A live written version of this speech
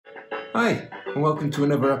Hi, and welcome to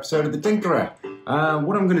another episode of The Tinkerer.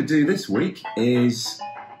 What I'm going to do this week is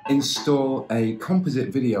install a composite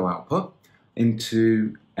video output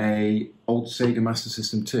into a old Sega Master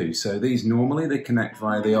System 2. So these normally they connect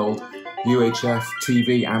via the old UHF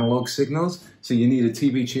TV analog signals. So you need a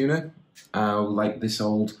TV tuner, like this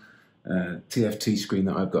old TFT screen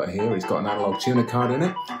that I've got here. It's got an analog tuner card in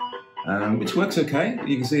it, which works okay.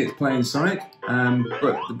 You can see it's playing Sonic,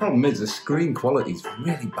 but the problem is the screen quality is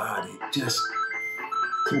really bad. It's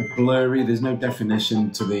all blurry, there's no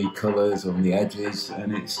definition to the colours on the edges,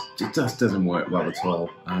 and it just doesn't work well at all.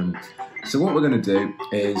 So what we're going to do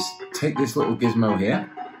is take this little gizmo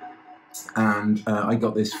here, and I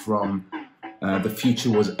got this from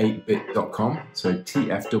thefuturewas8bit.com, so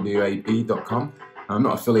tfwab.com. I'm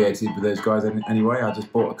not affiliated with those guys anyway. I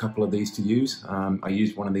just bought a couple of these to use. I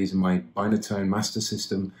used one of these in my Binatone Master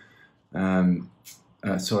System, Binatone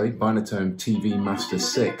TV Master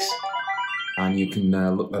 6. And you can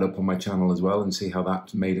look that up on my channel as well and see how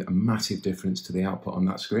that made a massive difference to the output on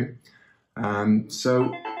that screen.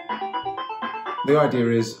 So the idea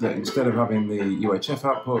is that instead of having the UHF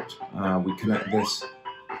output, we connect this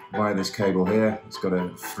via this cable here. It's got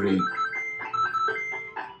a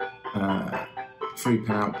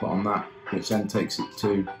 3-pin output on that, which then takes it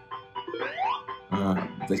to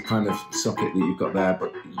this kind of socket that you've got there,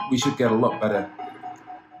 but we should get a lot better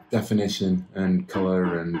definition and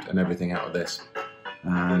colour and everything out of this.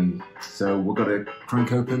 And so we've got to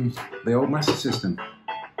crank open the old Master System.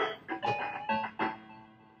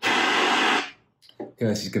 Okay,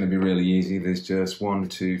 this is going to be really easy. There's just 1,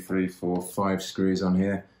 2, 3, 4, 5 screws on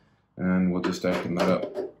here, and we'll just open that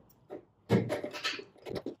up.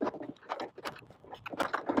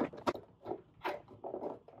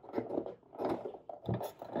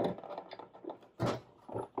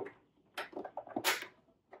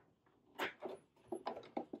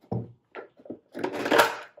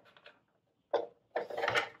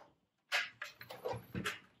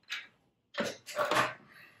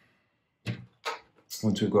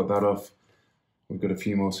 Once we've got that off, we've got a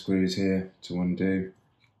few more screws here to undo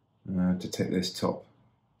to take this top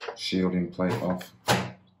shielding plate off.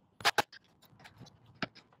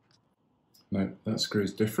 No, that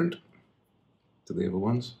screw's different to the other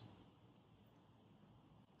ones.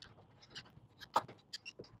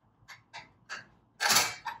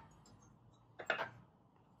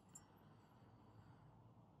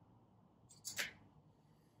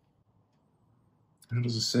 How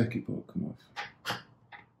does the circuit board come off?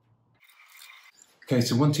 Okay,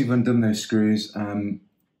 so once you've undone those screws,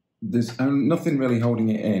 there's nothing really holding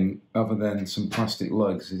it in other than some plastic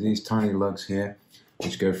lugs. There's these tiny lugs here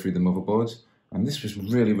which go through the motherboards, and this was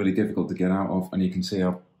really, really difficult to get out of, and you can see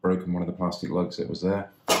I've broken one of the plastic lugs that was there,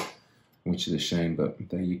 which is a shame, but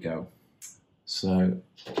there you go. So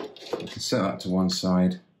we can set that to one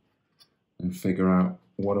side and figure out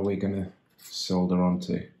what are we going to solder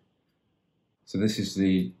onto. So this is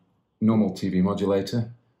the normal TV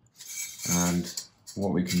modulator, and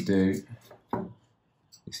what we can do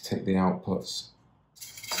is take the outputs,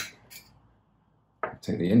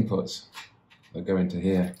 take the inputs that go into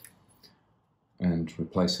here and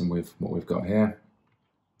replace them with what we've got here.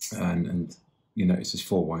 And you notice there's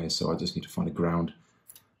 4 wires, so I just need to find a ground.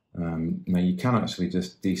 Now you can actually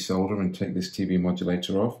just desolder and take this TV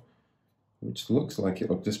modulator off, which looks like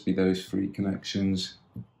it'll just be those 3 connections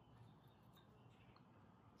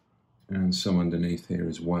and some underneath here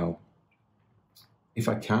as well. If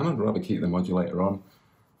I can, I'd rather keep the modulator on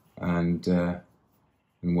and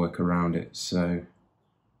work around it. So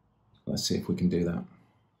let's see if we can do that.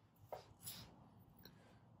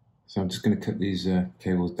 So I'm just going to cut these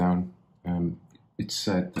cables down. It's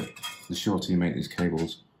said that the shorter you make these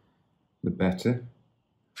cables, the better.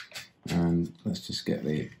 And let's just get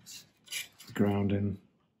the ground in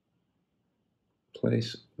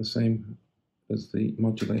place, the same as the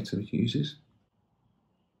modulator uses.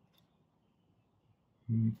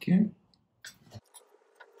 Okay.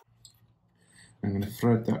 I'm going to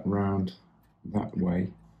thread that round that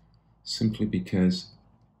way, simply because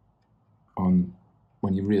when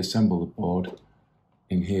you reassemble the board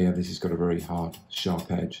in here, this has got a very hard,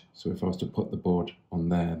 sharp edge. So if I was to put the board on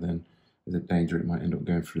there, then there's a danger it might end up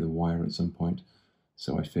going through the wire at some point.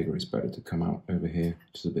 So I figure it's better to come out over here,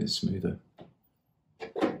 just a bit smoother.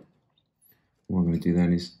 What I'm going to do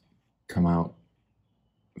then is come out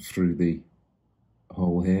through the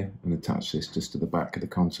hole here and attach this just to the back of the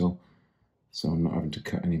console, so I'm not having to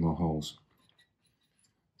cut any more holes.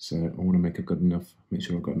 So I want to make sure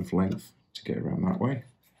I've got enough length to get around that way,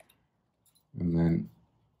 and then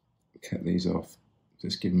cut these off,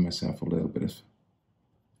 just giving myself a little bit of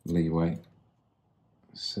leeway.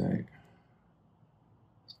 So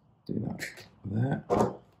that there.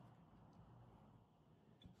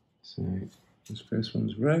 So this first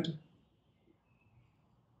one's red.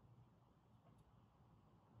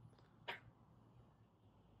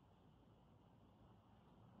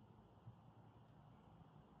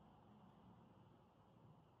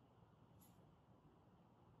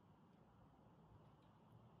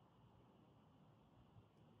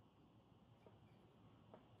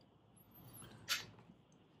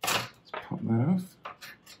 Pop that off,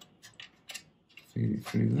 feed it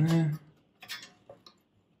through there.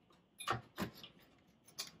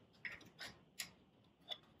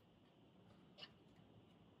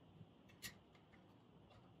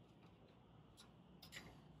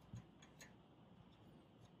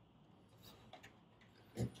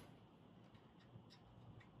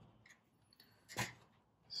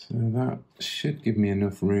 So that should give me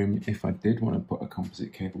enough room if I did want to put a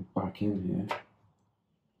composite cable back in here.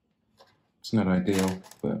 It's not ideal,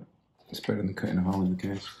 but it's better than cutting a hole in the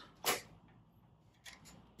case.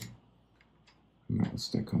 And that will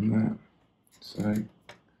stick on there. So,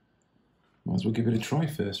 might as well give it a try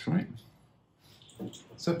first, right?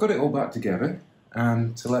 So I've got it all back together,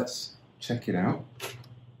 and so let's check it out.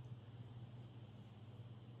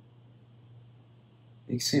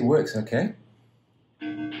 You can see it works okay.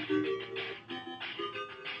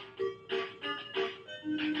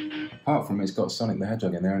 Apart from it's got Sonic the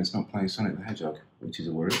Hedgehog in there and it's not playing Sonic the Hedgehog, which is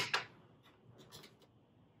a worry.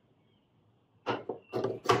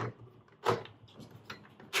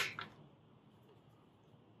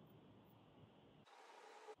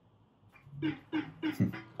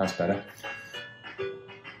 That's better.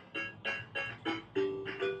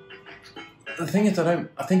 The thing is, I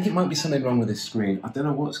think it might be something wrong with this screen. I don't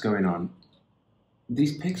know what's going on.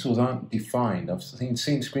 These pixels aren't defined. I've seen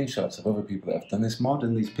screenshots of other people that have done this mod,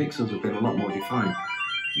 and these pixels have been a lot more defined.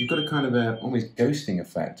 You've got a kind of a almost ghosting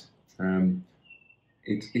effect.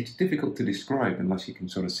 It's difficult to describe unless you can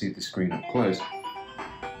sort of see the screen up close.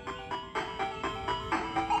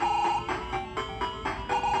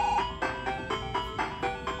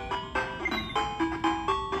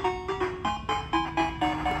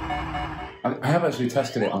 I have actually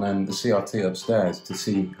tested it on the CRT upstairs to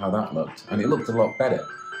see how that looked, and it looked a lot better.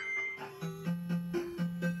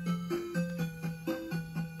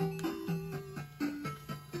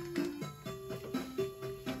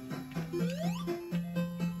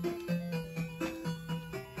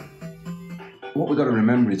 What we've got to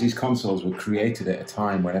remember is these consoles were created at a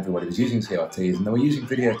time when everybody was using CRTs, and they were using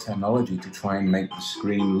video technology to try and make the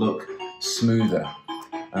screen look smoother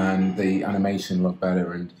and the animation look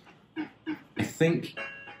better. And I think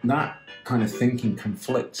that kind of thinking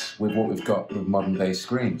conflicts with what we've got with modern day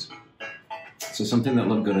screens. So something that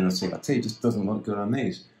looked good in a CRT just doesn't look good on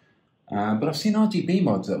these. But I've seen RGB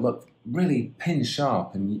mods that look really pin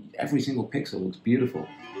sharp and every single pixel looks beautiful.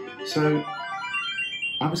 So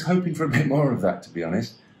I was hoping for a bit more of that, to be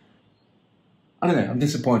honest. I don't know, I'm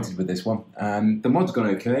disappointed with this one. The mod's gone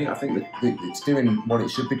okay. I think that it's doing what it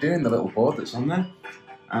should be doing, the little board that's on there.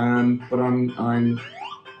 But I'm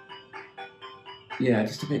yeah,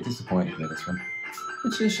 just a bit disappointed with this one,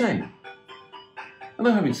 which is a shame.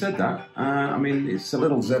 Although having said that, I mean, it's a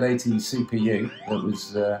little Z80 CPU that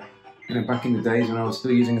was, you know, back in the days when I was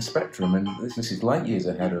still using a Spectrum, and this is light years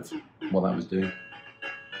ahead of what that was doing.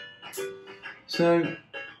 So,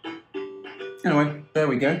 anyway, there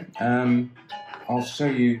we go. I'll show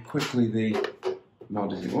you quickly the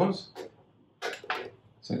mod as it was.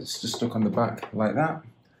 So it's just stuck on the back like that.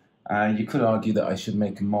 You could argue that I should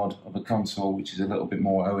make a mod of a console which is a little bit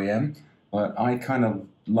more OEM, but I kind of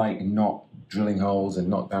like not drilling holes and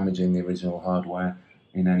not damaging the original hardware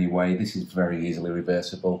in any way. This is very easily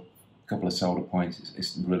reversible. A couple of solder points,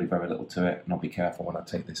 it's really very little to it, and I'll be careful when I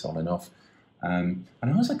take this on and off. And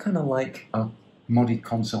I also kind of like a modded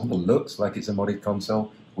console that looks like it's a modded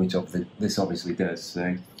console, which this obviously does.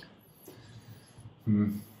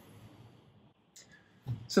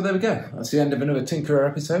 So there we go. That's the end of another Tinkerer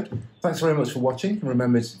episode. Thanks very much for watching. And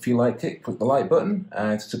remember, if you liked it, click the like button,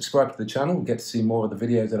 subscribe to the channel, get to see more of the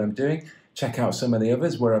videos that I'm doing. Check out some of the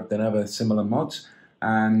others where I've done other similar mods.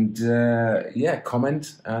 And yeah,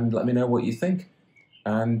 comment and let me know what you think.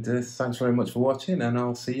 And thanks very much for watching, and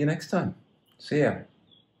I'll see you next time. See ya.